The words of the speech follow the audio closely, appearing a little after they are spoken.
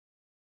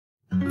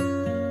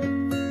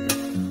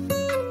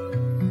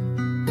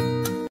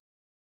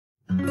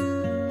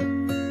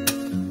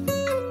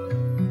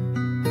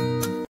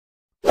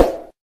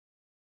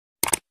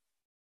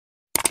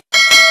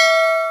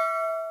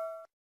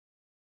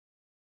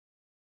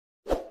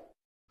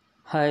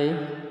Hi,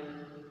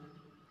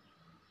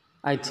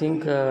 I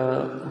think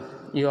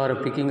you are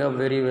picking up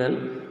very well,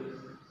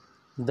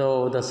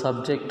 though the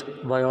subject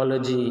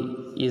biology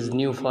is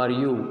new for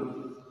you.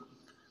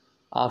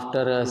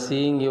 After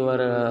seeing your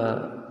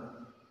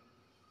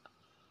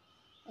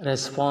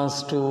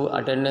response to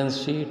attendance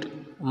sheet,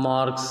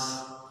 marks,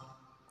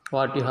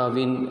 what you have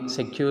been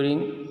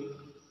securing,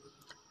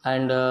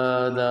 and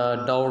the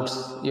doubts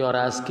you are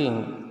asking,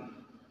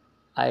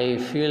 I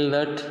feel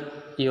that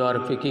you are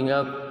picking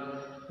up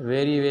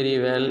very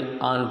well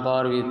on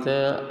par with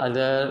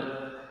other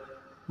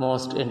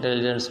most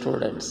intelligent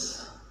students.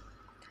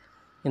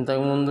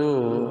 ఇంతకుముందు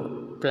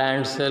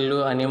plant cell,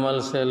 animal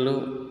cell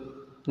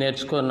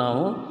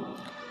నేర్చుకున్నాము.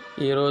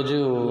 ఈరోజు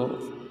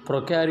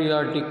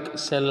ప్రొకారియాటిక్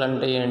cell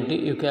అంటే ఏంటి,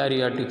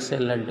 eukaryotic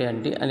cell అంటే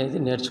ఏంటి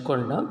అనేది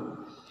నేర్చుకుంటాం.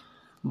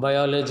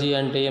 Biology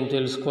అంటే ఏం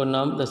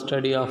తెలుసుకున్నాం, the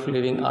study of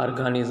living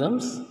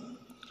organisms.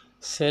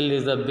 Cell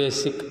is the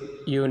basic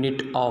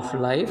unit of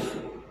life.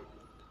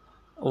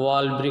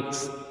 Wall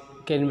bricks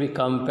can be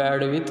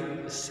compared with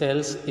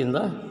cells in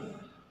the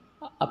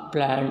a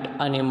plant,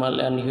 animal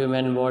and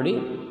human body.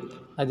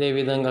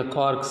 అదేవిధంగా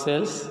cork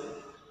cells,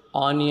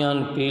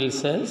 onion peel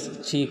cells,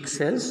 చీక్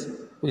cells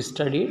we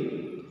studied.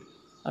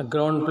 A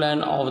ground plan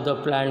of the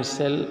plant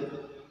cell,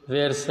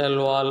 where cell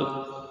wall,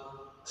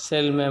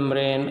 cell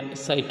membrane,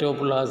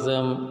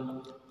 cytoplasm,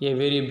 a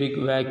very big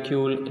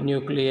vacuole,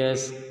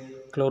 nucleus,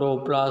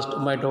 chloroplast,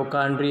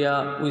 mitochondria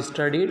we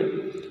studied.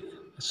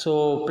 So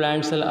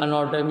plant cell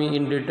anatomy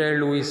in detail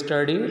we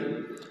studied,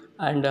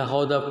 and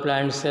how the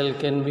plant cell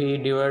can be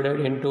divided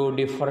into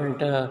different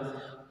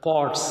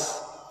parts: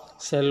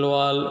 cell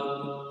wall,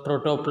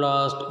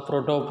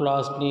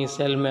 protoplasm ni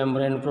cell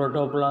membrane,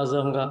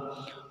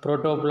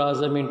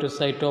 protoplasm into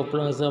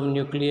cytoplasm,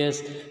 nucleus.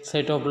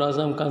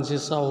 Cytoplasm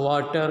consists of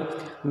water,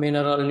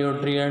 mineral,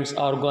 nutrients,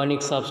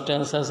 organic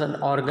substances and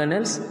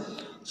organelles.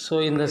 So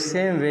in the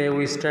same way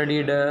we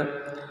studied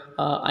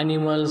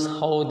animals,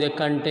 how they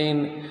contain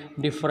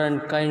different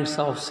kinds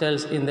of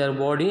cells in their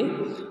body,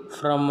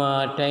 from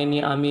tiny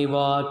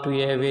amoeba to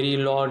a very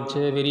large,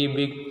 very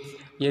big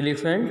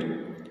elephant.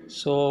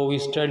 So we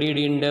studied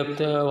in depth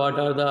what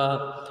are the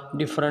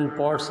different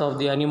parts of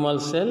the animal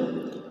cell,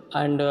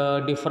 and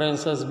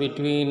differences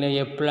between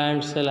a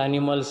plant cell,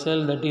 animal cell.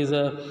 That is,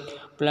 a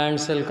plant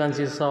cell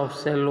consists of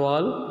cell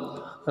wall,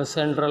 a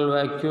central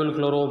vacuole,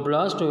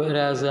 chloroplast,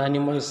 whereas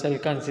animal cell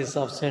consists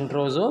of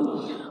centrosome.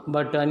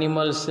 But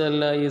animal cell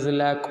is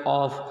lack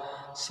of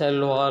cell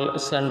wall,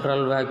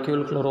 central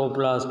vacuole,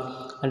 chloroplast.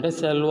 అంటే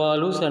cell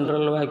wall,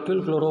 central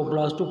vacuole,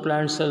 chloroplast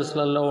plant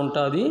సెల్స్లలో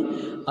ఉంటుంది.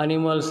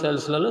 Animal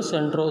సెల్స్లలో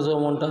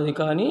centrosome ఉంటుంది,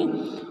 కానీ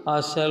ఆ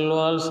cell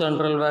wall,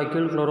 central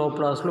vacuole,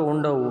 క్లోరోప్లాస్ట్లు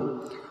ఉండవు.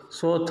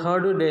 So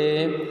third day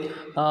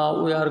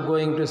we are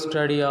going to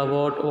study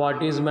about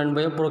what is meant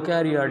by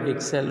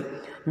ప్రొకారియాటిక్ cell.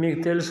 మీకు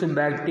తెలుసు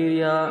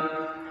bacteria,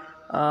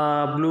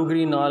 blue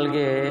green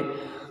algae.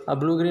 ఆ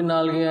blue green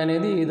algae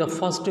అనేది the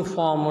first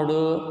formed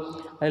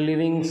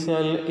living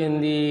cell in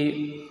the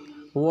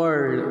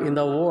world. In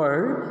the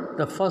world,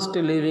 the first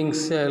living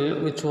cell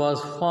which was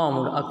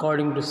formed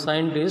according to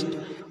scientists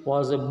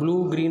was a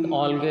blue green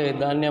algae.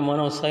 దాన్నే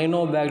మనం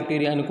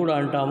cyanobacteria అని కూడా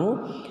అంటాము,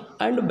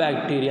 and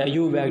bacteria,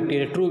 you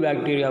bacteria, true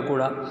bacteria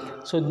కూడా.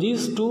 So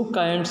these two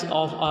kinds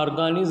of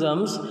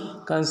organisms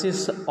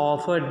consist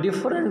of a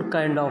different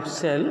kind of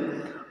cell.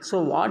 So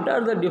what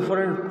are the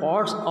different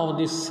parts of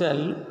this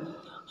cell,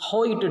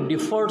 how it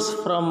differs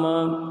from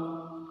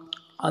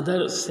other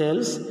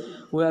cells,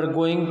 we are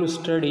going to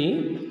study.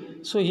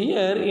 So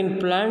here in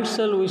plant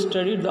cell we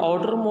studied the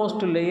outermost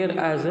layer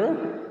as a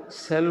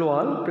cell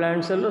wall.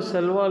 Plant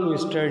cell wall we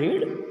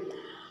studied,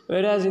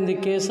 whereas in the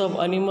case of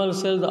animal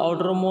cell the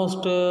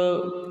outermost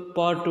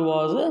part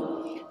was a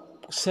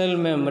cell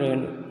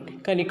membrane.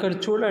 కానీ ఇక్కడ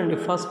చూడండి,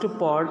 first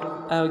part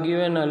I have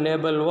given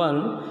label 1,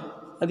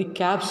 అది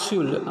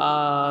capsule. ఆ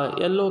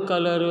yellow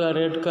colour,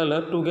 red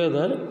colour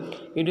together,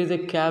 it is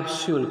a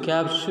capsule.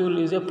 Capsule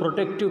is a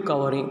protective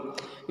covering.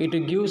 It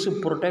gives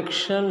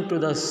protection to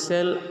the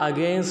cell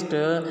against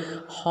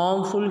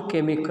harmful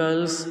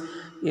chemicals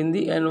in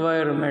the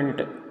environment.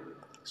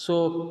 So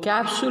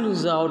capsule is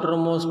the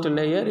outermost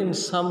layer in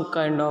some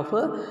kind of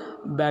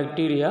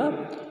bacteria.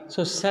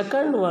 So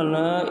second one,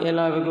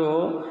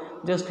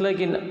 just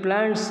like in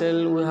plant cell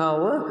we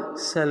have a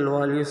cell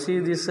wall. You see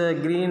this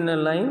green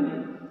line,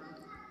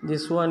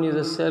 this one is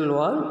a cell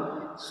wall.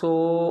 So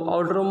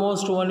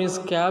outermost one is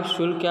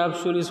capsule.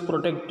 Capsule is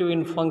protective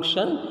in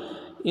function.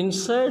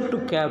 Inside to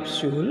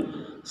capsule,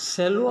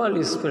 cell wall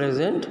is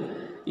present.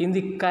 In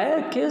the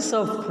case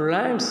of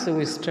plants,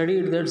 we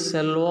studied that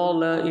cell wall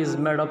is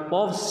made up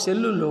of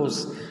cellulose.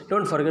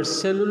 Don't forget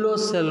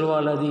cellulose cell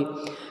wall adi.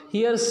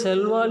 Here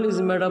cell wall is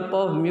made up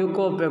of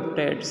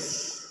mucopeptides.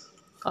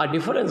 A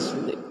difference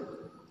ఉంది.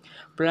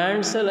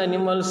 Plant cell,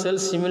 animal cell,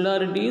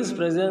 similarity is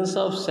presence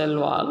of cell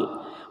wall,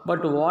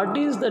 but what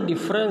is the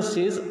difference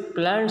is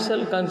plant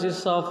cell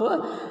consists of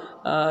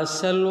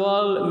cell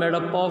wall made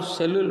up of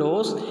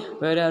cellulose,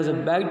 whereas a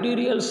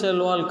bacterial cell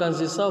wall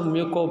consists of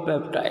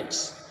mucopeptides.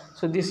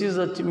 So this is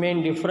the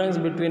main difference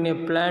between a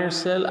plant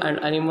cell and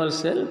animal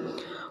cell.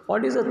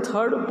 What is the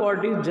third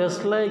part is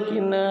just like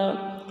in a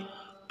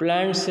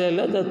plant cell,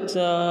 that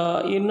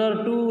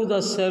inner to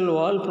the cell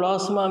wall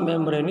plasma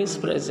membrane is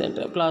present.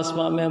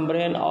 Plasma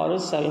membrane or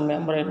cell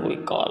membrane we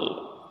call.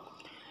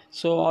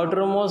 So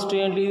outermost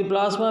end is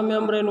plasma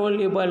membrane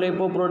only,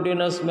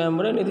 lipoproteinous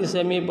membrane. It is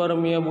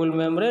semi-permeable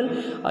membrane.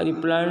 Adi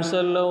plant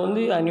cell lo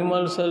undi,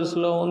 animal cells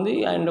lo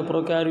undi, and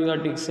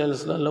prokaryotic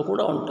cells lo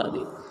kuda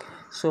untadi.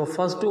 So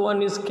first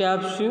one is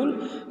capsule,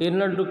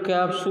 inner to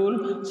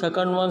capsule.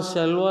 Second one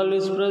cell wall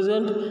is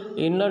present,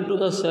 inner to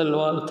the cell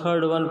wall.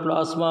 Third one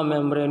plasma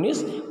membrane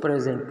is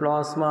present.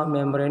 Plasma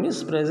membrane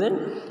is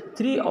present.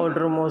 Three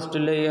outermost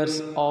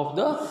layers of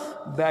the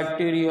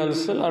bacterial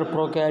cell or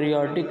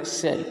prokaryotic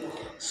cell.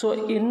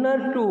 So inner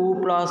to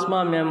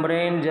plasma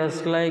membrane,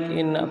 just like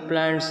in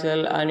plant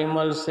cell,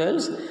 animal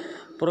cells,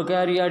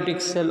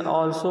 prokaryotic cell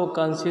also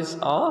consists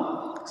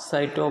of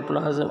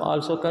cytoplasm,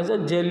 also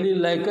consists jelly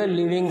like a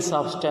living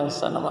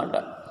substance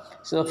anamata.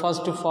 So the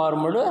first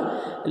formed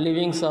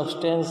living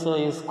substance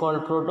is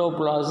called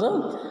protoplasm.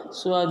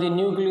 So the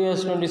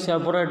nucleus నుండి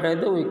separate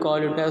అయితే we call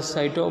it as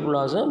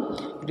cytoplasm.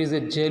 It is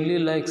a jelly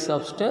like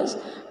substance,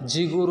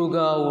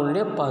 జిగురుగా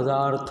ఉండే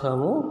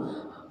పదార్థము,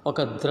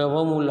 ఒక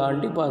ద్రవము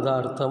లాంటి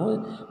పదార్థము,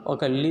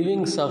 ఒక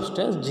living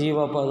substance జీవ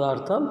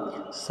పదార్థం,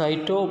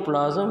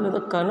 సైటోప్లాజం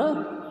లేదా కణ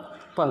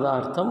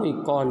పదార్థం we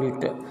call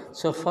it.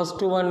 So first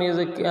one is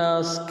a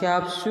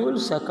capsule,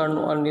 second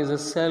one is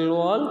a cell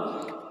wall,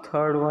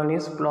 third one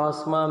is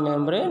plasma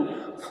membrane,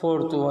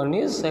 fourth one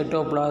is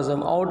cytoplasm.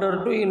 Outer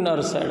to inner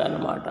side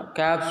anamata.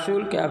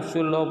 Capsule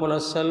lopala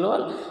cell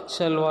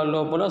wall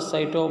lopala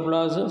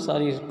cytoplasm,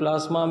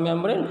 plasma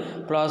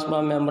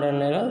membrane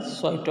లేదా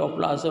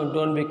cytoplasm.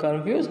 Don't be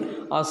confused.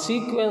 A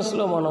sequence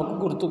lo manaku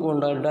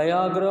gurtukunda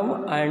diagram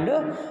and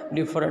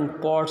different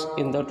parts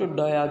in that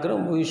diagram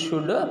we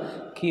should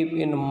keep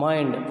in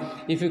mind.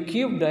 If you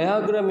keep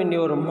diagram in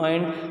your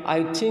mind, I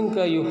think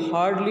you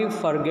hardly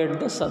forget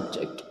the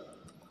subject.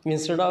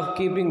 Instead of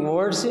keeping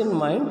words in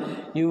mind,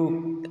 you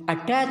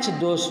attach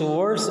those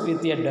words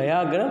with a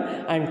diagram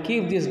and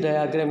keep this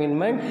diagram in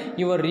mind.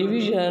 Your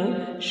revision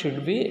should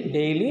be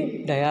daily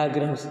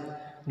diagrams.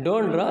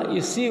 Don't draw,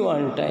 you see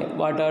one time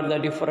what are the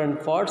different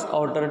parts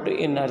outer to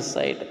inner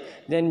side.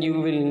 Then you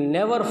will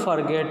never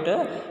forget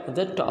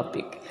the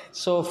topic.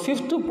 So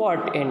fifth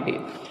part enti.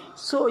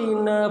 So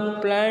in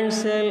plant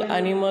cell,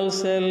 animal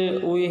cell,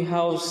 we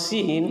have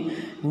seen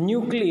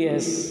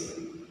nucleus,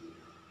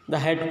 the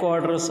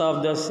headquarters of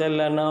the cell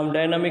and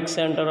dynamic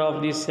center of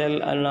the cell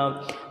and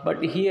but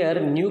here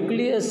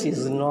nucleus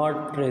is not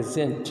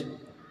present.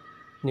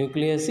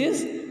 Nucleus is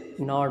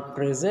not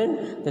present.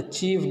 The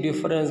chief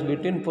difference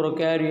between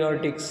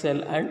prokaryotic cell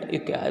and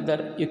other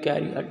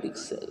eukaryotic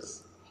cells.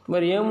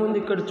 మరి ఏముంది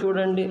ఇక్కడ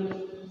చూడండి.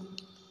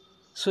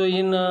 So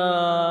in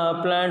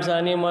plants,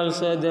 animals,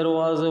 there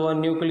was one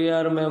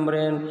nuclear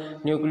membrane,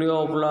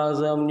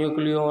 nucleoplasm,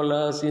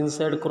 nucleolus,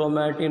 inside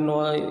chromatin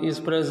is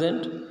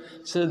present.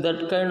 So that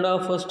kind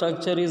of a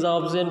structure is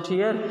absent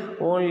here.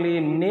 Only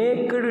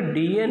naked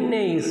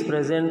DNA is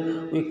present.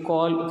 We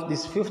call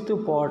this fifth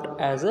part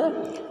as a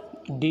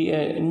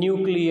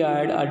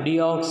nucleide, a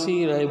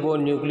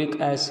deoxyribonucleic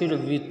acid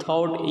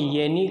without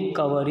any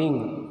covering.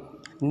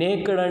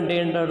 Naked అంటే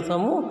ఏంటి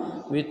అర్థము?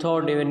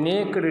 Without a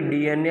naked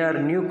DNA or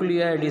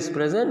nucleide is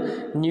present,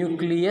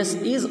 nucleus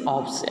is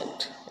absent.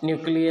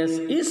 Nucleus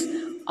is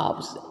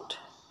absent.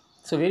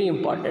 So very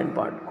important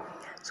part.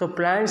 So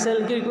plant cell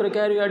ki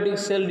prokaryotic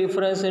cell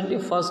difference enti.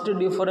 First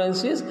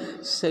difference is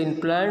in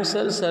plant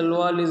cell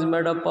wall is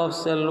made up of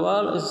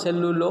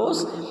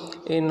cellulose.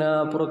 In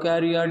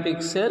prokaryotic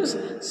cells,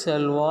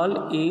 cell wall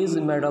is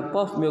made up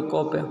of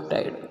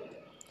mucopeptide.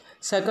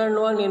 Second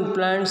one, in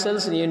plant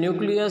cells a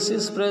nucleus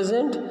is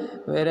present,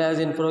 whereas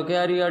in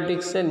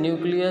prokaryotic cell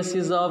nucleus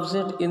is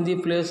absent. In the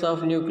place of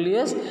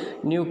nucleus,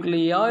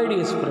 nucleoid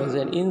is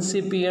present.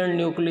 Incipient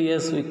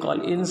nucleus we call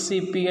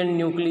incipient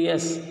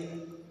nucleus,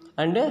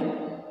 and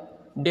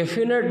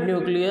definite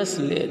nucleus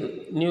లేదు.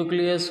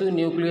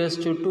 Nucleus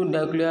చుట్టూ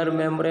nuclear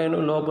membrane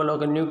లోపల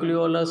ఒక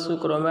nucleolus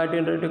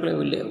chromatin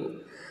reticulum లేవు.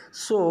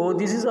 So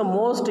this is the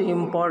most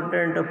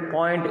important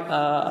point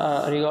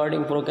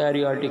regarding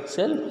prokaryotic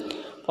cell.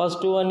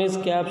 First one is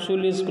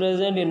capsule is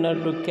present, inner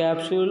to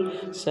capsule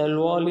cell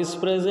wall is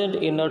present,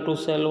 inner to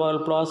cell wall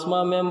plasma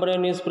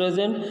membrane is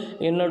present,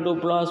 inner to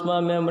plasma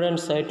membrane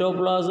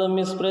cytoplasm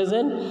is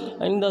present.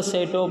 In the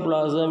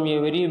cytoplasm a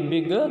very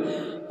big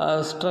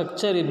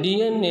structure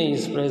DNA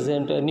is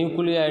present, a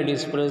nucleoid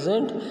is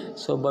present.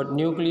 So but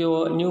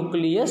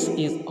nucleus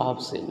is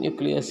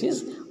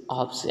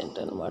absent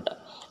anamata.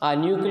 ఆ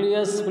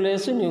nucleus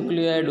place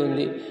nucleoid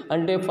ఉంది.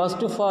 అంటే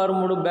first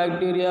formed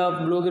bacteria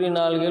blue green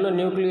ఆల్గేలో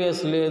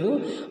nucleus లేదు.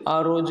 ఆ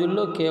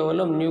రోజుల్లో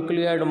కేవలం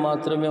nucleoid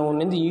మాత్రమే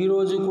ఉండింది. ఈ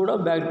రోజు కూడా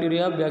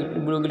బ్యాక్టీరియా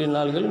బ్లూ గ్రీన్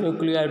ఆల్గేలో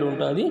న్యూక్లియాయిడ్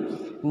ఉంటుంది,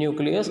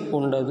 న్యూక్లియస్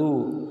ఉండదు.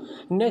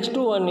 Next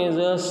one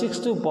is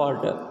sixth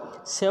part,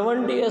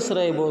 70S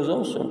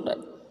ribosomes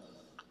ఉంటాయి.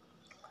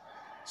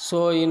 So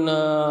in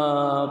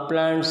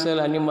plant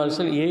cell, animal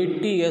cell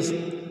 80S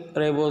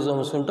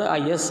ribosomes ఉంటాయి. ఆ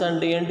ఎస్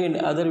అంటే ఏంటి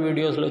అదర్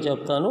వీడియోస్లో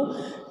చెప్తాను.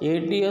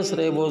 80s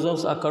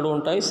రైబోజోమ్స్ అక్కడ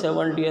ఉంటాయి,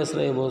 70s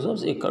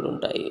రైబోజోమ్స్ ఇక్కడ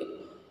ఉంటాయి.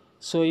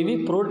 సో ఇవి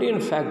ప్రోటీన్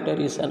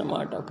ఫ్యాక్టరీస్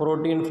అన్నమాట.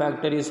 Protein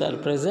factories are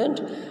present.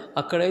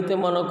 అక్కడైతే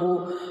మనకు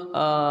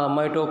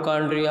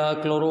mitochondria,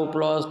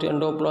 chloroplast,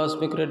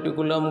 endoplasmic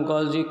reticulum,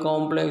 గాల్జీ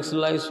complex,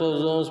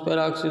 lysosomes,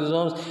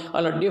 peroxisomes,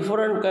 అలా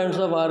డిఫరెంట్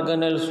కైండ్స్ ఆఫ్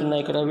ఆర్గనెల్స్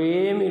ఉన్నాయి. ఇక్కడ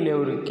అవేమీ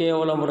లేవు,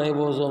 కేవలం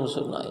రైబోజోమ్స్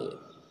ఉన్నాయి.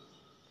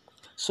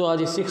 సో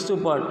అది 6th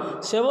పార్ట్.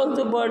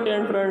 7th పార్ట్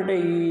ఏంటంటే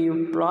ఈ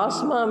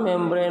ప్లాస్మా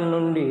మెంబ్రేన్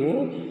నుండి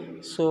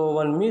so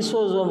one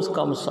mesosomes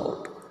comes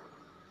out.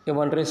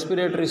 One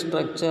respiratory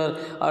structure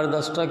or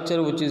the structure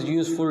which is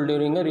useful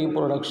during a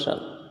reproduction.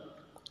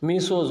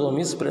 Mesosome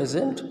is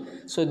present.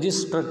 So this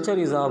structure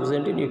is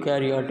absent in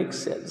eukaryotic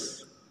cells.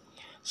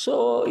 So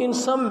in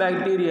some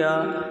bacteria,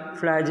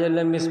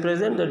 flagellum is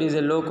present, that is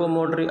a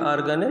locomotory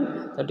organelle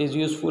that is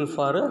useful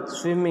for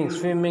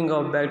swimming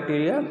of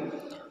bacteria.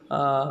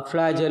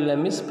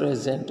 Flagellum is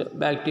present,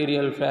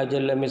 bacterial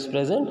flagellum is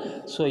present.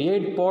 So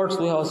 8 parts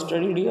we have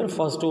studied here.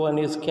 First one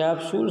is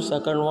capsule,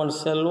 second one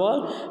cell wall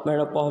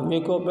made up of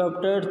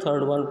mucopeptide,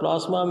 third one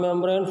plasma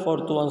membrane,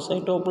 fourth one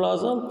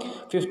cytoplasm,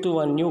 fifth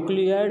one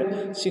nuclead,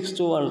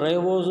 sixth one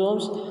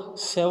ribosomes,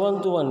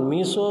 seventh one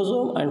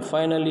mesosome, and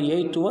finally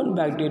 8th one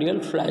bacterial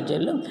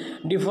flagellum.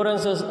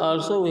 Differences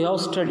also we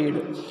have studied.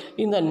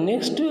 In the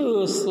next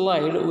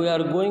slide we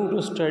are going to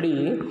study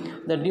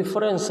the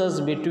differences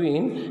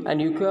between an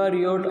eukaryote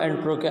and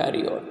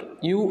prokaryote.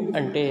 You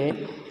అంటే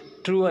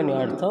true అని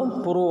అర్థం,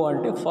 pro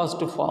అంటే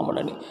first formed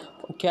అని,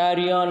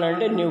 carry on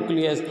అంటే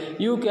nucleus,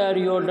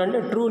 eukaryote అంటే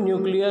true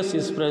nucleus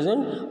is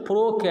present,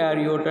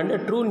 prokaryote అంటే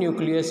true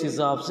nucleus is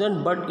absent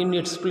but in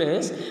its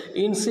place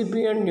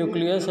incipient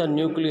nucleus are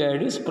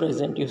న్యూక్లియైడ్ is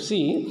present. You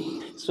see,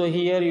 so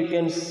here you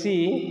can see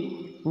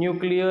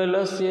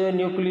nucleolus, here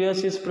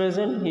nucleus is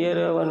present,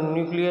 here one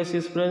nucleus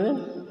is present,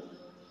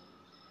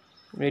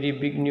 very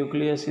big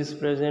nucleus is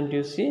present.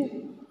 You see,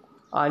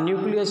 ఆ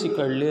nucleus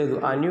ఇక్కడ లేదు,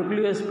 ఆ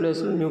nucleus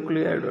ప్లేస్లో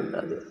న్యూక్లియైడ్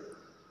ఉంటుంది.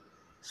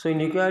 So in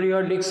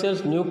eukaryotic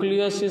cells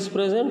nucleus is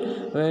present,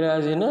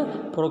 whereas in a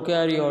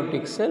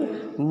prokaryotic cell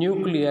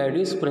nucleide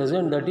is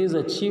present. That is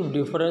the chief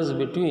difference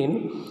between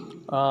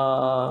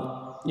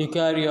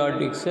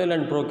eukaryotic cell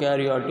and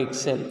prokaryotic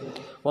cell.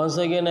 Once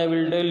again I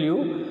will tell you,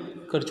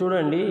 ఇక్కడ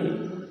చూడండి,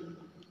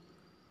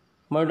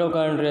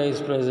 mitochondria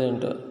is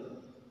present,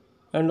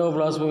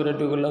 endoplasmic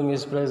reticulum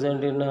is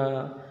present in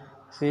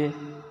see,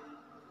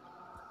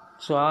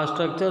 so our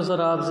structures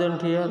are absent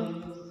here,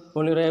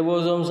 only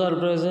ribosomes are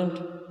present.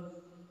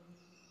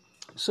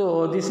 So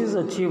this is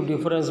a chief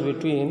difference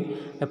between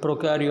a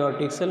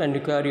prokaryotic cell and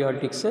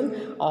eukaryotic cell.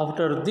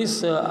 After this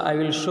I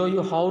will show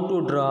you how to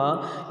draw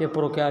a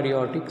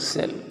prokaryotic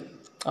cell.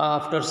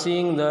 After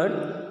seeing that,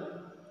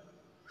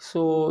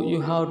 so you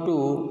have to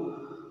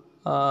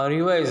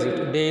revise it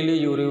daily.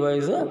 You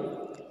revise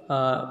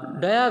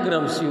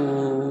diagrams, you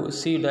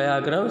see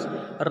diagrams,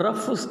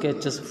 rough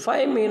sketches,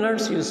 5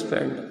 minutes you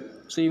spend.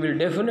 So you will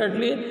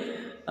definitely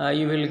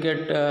you will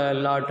get a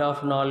lot of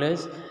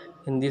knowledge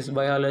in this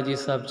biology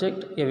subject,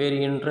 a very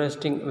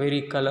interesting,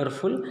 very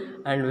colorful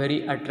and very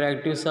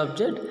attractive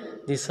subject.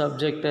 This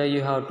subject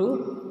you have to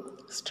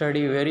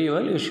study very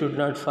well, you should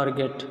not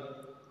forget.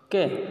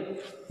 Okay,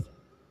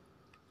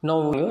 now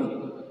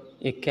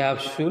a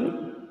capsule.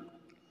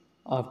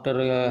 After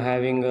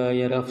having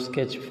a rough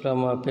sketch from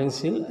a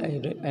pencil,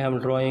 I am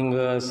drawing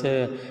say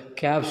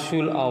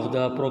capsule of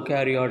the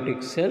prokaryotic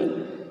cell.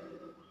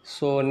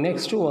 So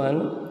next one,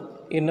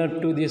 inner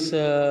to this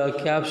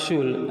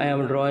capsule I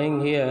am drawing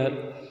here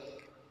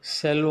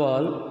cell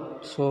wall.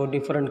 So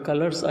different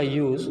colors I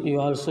use, you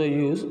also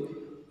use,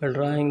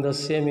 drawing the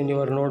same in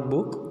your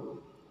notebook.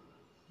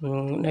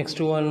 Next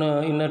one,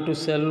 inner to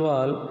cell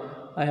wall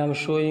I am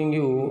showing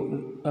you,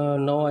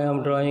 now I am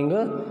drawing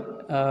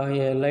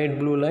a light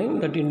blue line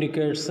that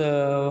indicates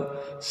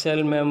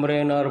cell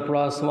membrane or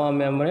plasma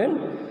membrane.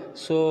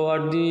 So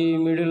at the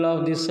middle of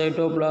this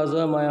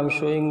cytoplasm I am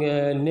showing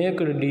a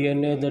naked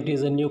DNA, that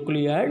is a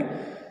nucleide,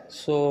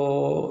 so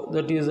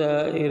that is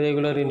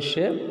irregular in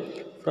shape.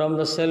 From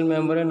the cell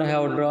membrane I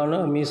have drawn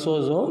a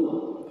mesosome.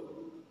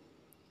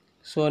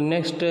 So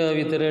next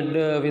with red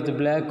with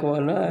black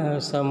one I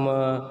have some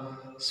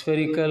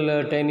spherical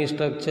tiny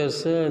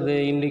structures, they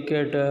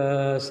indicate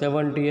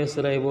 70s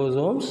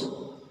ribosomes.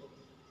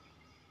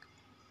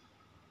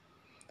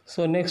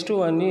 So next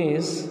one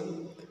is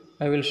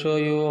I will show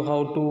you how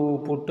to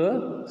put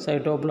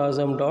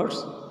cytoplasm dots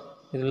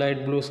with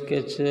light blue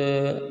sketch.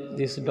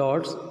 These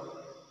dots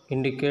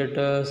indicate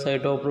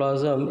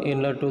cytoplasm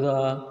inner to the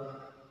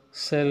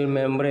cell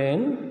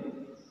membrane.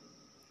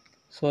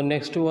 So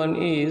next one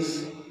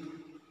is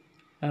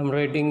I am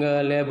writing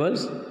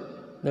labels,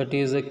 that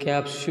is a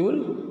capsule,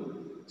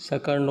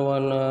 second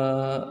one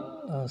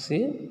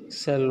see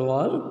cell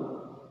wall,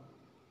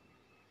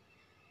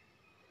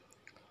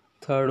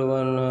 third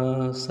one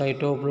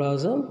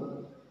cytoplasm.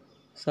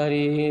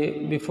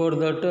 Sorry, before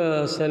that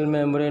cell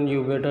membrane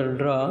you better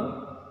draw.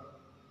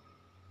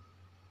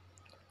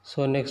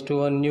 So next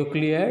one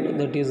nucleide,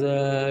 that is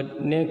a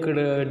naked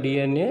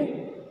DNA.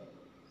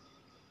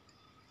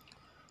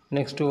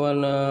 Next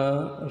one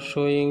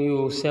showing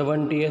you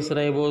 70S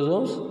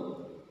ribosomes.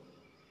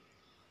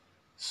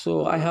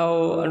 So I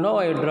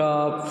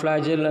draw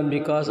flagellum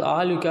because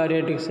all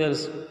eukaryotic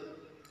cells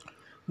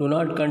do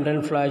not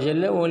contain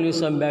flagellum, only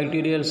some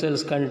bacterial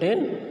cells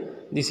contain.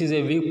 This is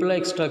a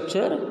whip-like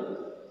structure,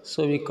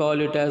 so we call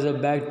it as a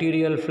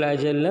bacterial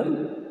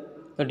flagellum,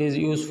 that is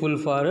useful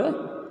for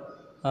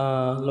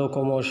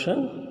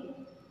locomotion.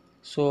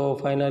 So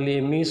finally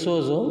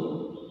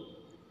mesosome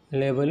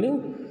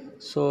labeling.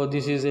 So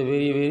this is a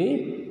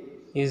very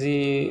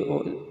easy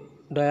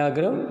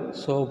diagram.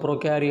 So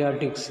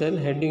prokaryotic cell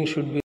heading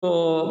should be.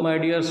 So my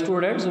dear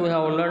students, we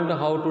have learned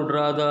how to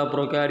draw the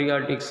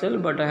prokaryotic cell,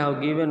 but I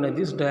have given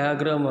this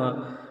diagram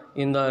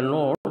in the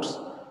notes.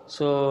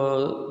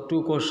 So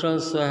two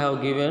questions I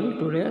have given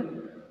today.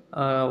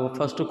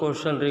 First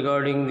question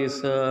regarding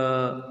this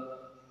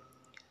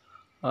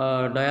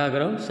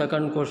diagram.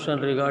 Second question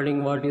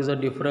regarding what is the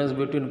difference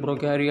between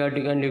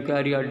prokaryotic and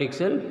eukaryotic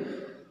cell.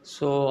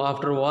 So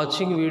after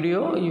watching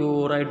video,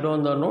 you write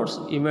down the notes.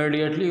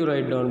 Immediately you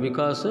write down,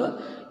 because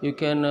you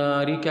can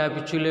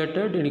recapitulate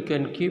it and you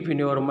can keep in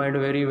your mind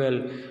very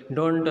well.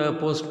 Don't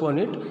postpone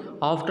it.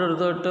 After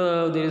that,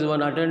 there is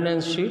one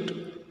attendance sheet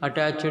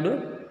attached.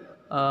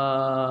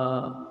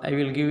 I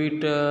will give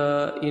it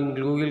in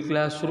Google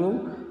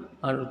Classroom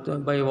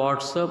and by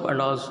WhatsApp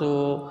and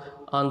also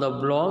on the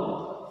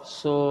blog.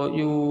 So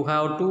you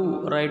have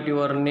to write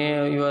your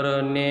name,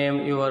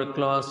 your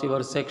class,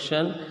 your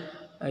section,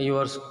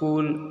 your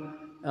school,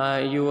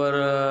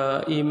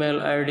 your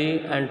email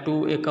ID, and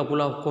a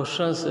couple of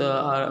questions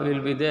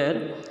will be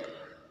there.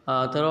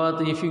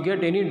 If you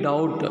get any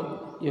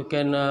doubt, you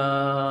can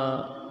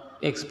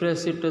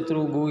express it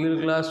through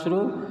Google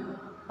Classroom,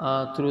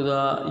 through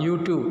the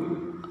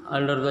YouTube.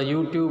 Under the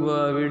YouTube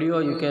video,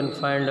 you can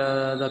find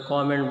the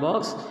comment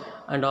box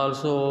and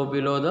also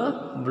below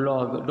the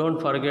blog. Don't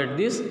forget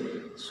this.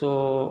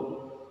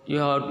 So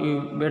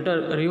you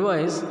better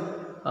revise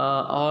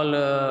all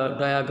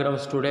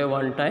diagrams today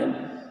one time.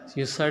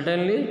 You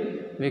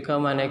certainly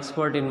become an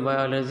expert in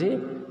biology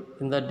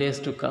in the days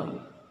to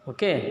come.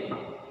 Okay,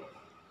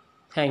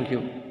 thank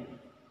you.